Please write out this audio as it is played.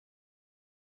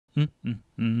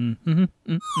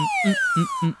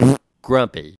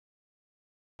Grumpy.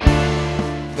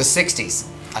 The 60s,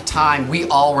 a time we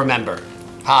all remember.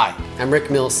 Hi, I'm Rick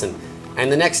Milson, and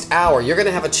the next hour you're going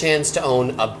to have a chance to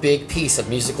own a big piece of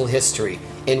musical history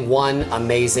in one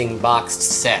amazing boxed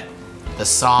set, the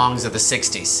songs of the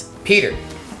 60s. Peter,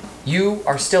 you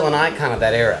are still an icon of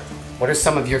that era. What are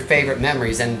some of your favorite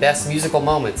memories and best musical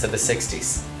moments of the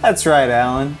 60s? That's right,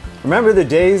 Alan. Remember the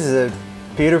days that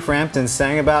Peter Frampton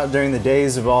sang about during the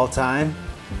days of all time?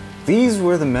 These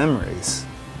were the memories.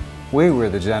 We were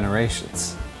the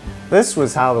generations. This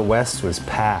was how the West was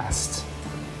passed.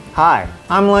 Hi,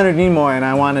 I'm Leonard Nimoy, and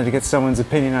I wanted to get someone's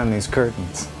opinion on these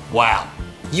curtains. Wow.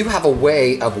 You have a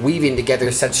way of weaving together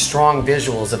such strong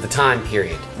visuals of the time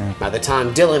period. By the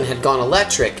time Dylan had gone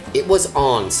electric, it was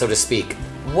on, so to speak.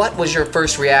 What was your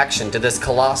first reaction to this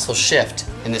colossal shift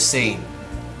in the scene?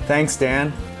 Thanks,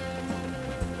 Dan.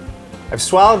 I've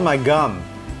swallowed my gum.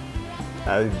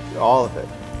 All of it.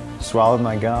 Swallowed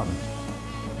my gum.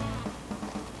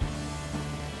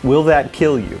 Will that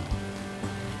kill you?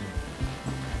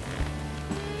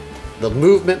 The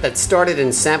movement that started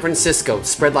in San Francisco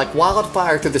spread like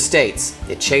wildfire through the States.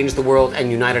 It changed the world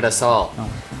and united us all.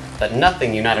 But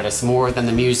nothing united us more than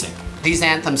the music. These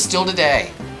anthems still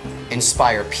today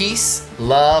inspire peace,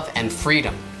 love, and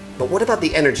freedom. But what about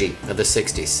the energy of the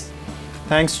 60s?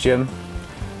 Thanks, Jim.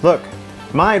 Look,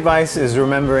 my advice is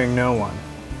remembering no one.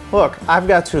 Look, I've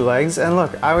got two legs, and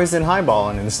look, I was in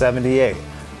highballing in '78.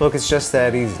 Look, it's just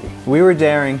that easy. We were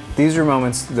daring. These were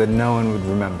moments that no one would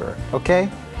remember, okay?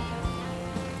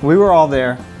 We were all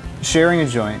there, sharing a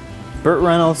joint. Burt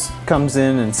Reynolds comes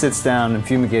in and sits down and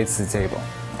fumigates the table.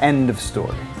 End of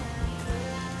story.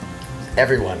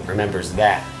 Everyone remembers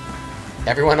that.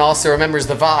 Everyone also remembers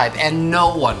the vibe, and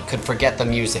no one could forget the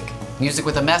music. Music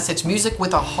with a message, music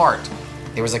with a heart.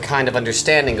 There was a kind of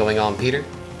understanding going on, Peter.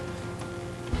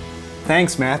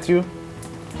 Thanks, Matthew.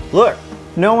 Look,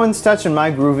 no one's touching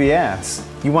my groovy ass.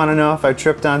 You want to know if I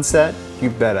tripped on set? You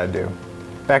bet I do.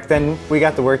 Back then, we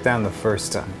got the work down the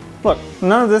first time. Look,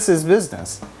 none of this is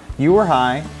business. You were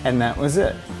high, and that was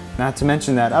it. Not to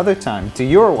mention that other time to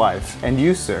your wife and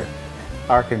you, sir,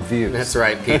 are confused. That's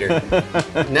right, Peter.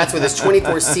 And that's what this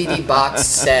 24 CD box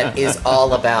set is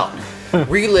all about.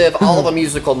 Relive all the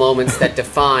musical moments that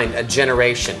define a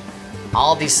generation.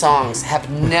 All these songs have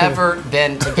never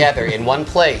been together in one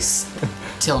place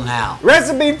till now.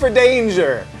 Recipe for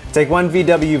danger! Take one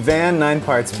VW van, 9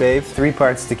 parts babe, 3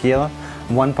 parts tequila,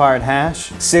 1 part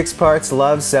hash, 6 parts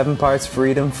love, 7 parts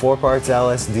freedom, 4 parts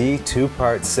LSD, 2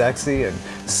 parts sexy, and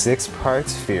 6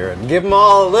 parts fear. And give them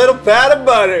all a little pat of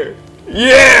butter.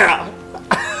 Yeah!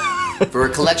 For a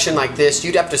collection like this,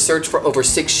 you'd have to search for over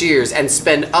 6 years and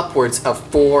spend upwards of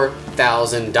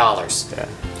 $4,000. Yeah.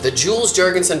 The Jules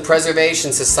Jurgenson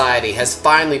Preservation Society has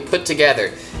finally put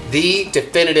together the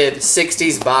definitive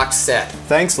 60s box set.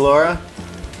 Thanks, Laura.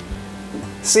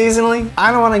 Seasonally,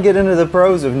 I don't want to get into the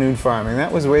pros of nude farming.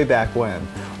 That was way back when.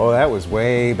 Oh, that was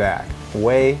way back.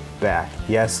 Way back.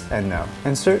 Yes and no.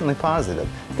 And certainly positive.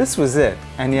 This was it.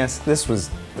 And yes, this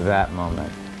was that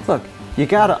moment. Look, you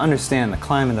gotta understand the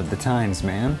climate of the times,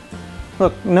 man.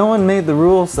 Look, no one made the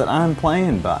rules that I'm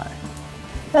playing by.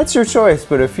 That's your choice,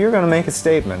 but if you're gonna make a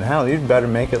statement, hell, you'd better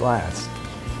make it last.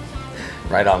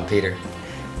 Right on, Peter.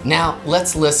 Now,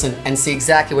 let's listen and see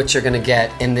exactly what you're gonna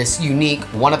get in this unique,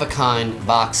 one-of-a-kind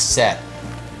box set.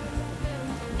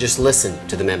 Just listen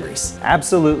to the memories.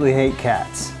 Absolutely hate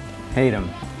cats. Hate them.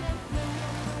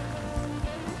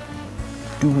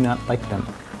 Do not like them.